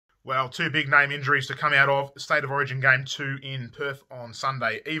Well, two big name injuries to come out of State of Origin Game 2 in Perth on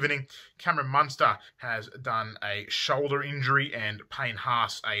Sunday evening. Cameron Munster has done a shoulder injury and Payne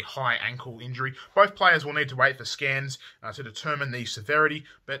Haas a high ankle injury. Both players will need to wait for scans to determine the severity,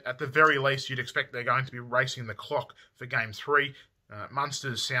 but at the very least you'd expect they're going to be racing the clock for Game 3.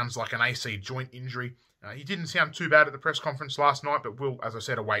 Munster's sounds like an AC joint injury. He didn't sound too bad at the press conference last night, but will, as I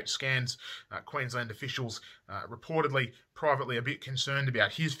said, await scans. Queensland officials reportedly, privately, a bit concerned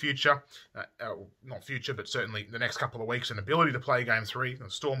about his future. Not future, but certainly the next couple of weeks and ability to play Game 3. The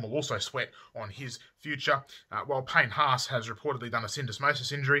Storm will also sweat on his future. While Payne Haas has reportedly done a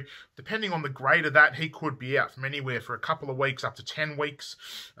syndesmosis injury, depending on the grade of that, he could be out from anywhere for a couple of weeks up to 10 weeks.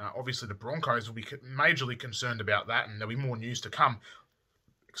 Obviously, the Broncos will be majorly concerned about that, and there'll be more news to come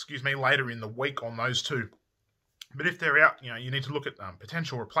later in the week on those two. But if they're out, you need to look at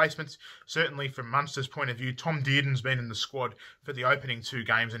potential replacements. Certainly from Munster's point of view, Tom Dearden's been in the squad for the opening two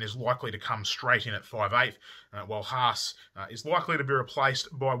games and is likely to come straight in at 5'8", while Haas is likely to be replaced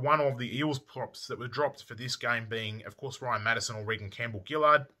by one of the Eels props that were dropped for this game, being, of course, Ryan Madison or Regan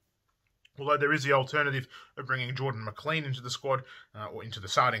Campbell-Gillard. Although there is the alternative of bringing Jordan McLean into the squad, or into the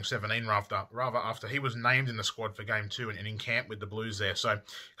starting 17 rather after he was named in the squad for Game 2 and in camp with the Blues there. So a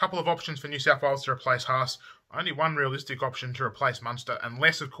couple of options for New South Wales to replace Haas. Only one realistic option to replace Munster,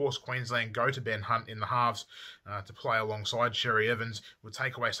 unless, of course, Queensland go to Ben Hunt in the halves to play alongside Sherry Evans, would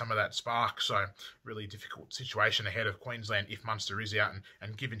take away some of that spark. So really difficult situation ahead of Queensland if Munster is out,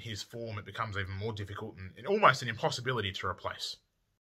 and given his form, it becomes even more difficult and almost an impossibility to replace.